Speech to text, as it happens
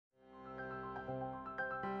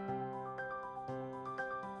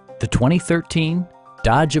the 2013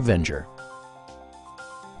 Dodge Avenger.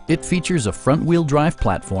 It features a front-wheel drive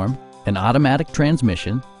platform, an automatic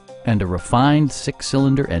transmission, and a refined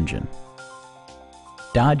 6-cylinder engine.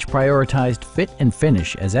 Dodge prioritized fit and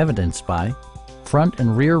finish as evidenced by front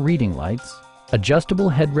and rear reading lights,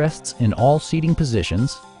 adjustable headrests in all seating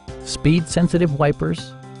positions, speed-sensitive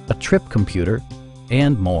wipers, a trip computer,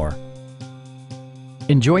 and more.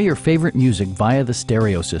 Enjoy your favorite music via the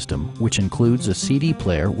stereo system, which includes a CD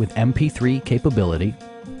player with MP3 capability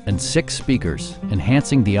and 6 speakers,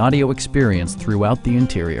 enhancing the audio experience throughout the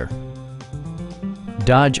interior.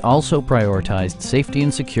 Dodge also prioritized safety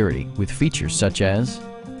and security with features such as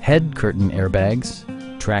head curtain airbags,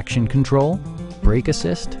 traction control, brake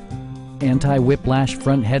assist, anti-whiplash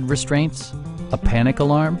front head restraints, a panic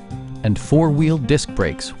alarm, and 4-wheel disc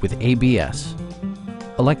brakes with ABS.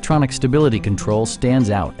 Electronic stability control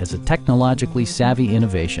stands out as a technologically savvy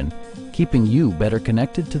innovation, keeping you better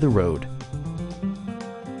connected to the road.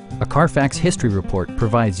 A Carfax history report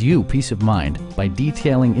provides you peace of mind by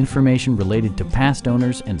detailing information related to past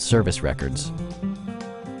owners and service records.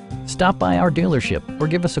 Stop by our dealership or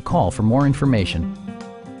give us a call for more information.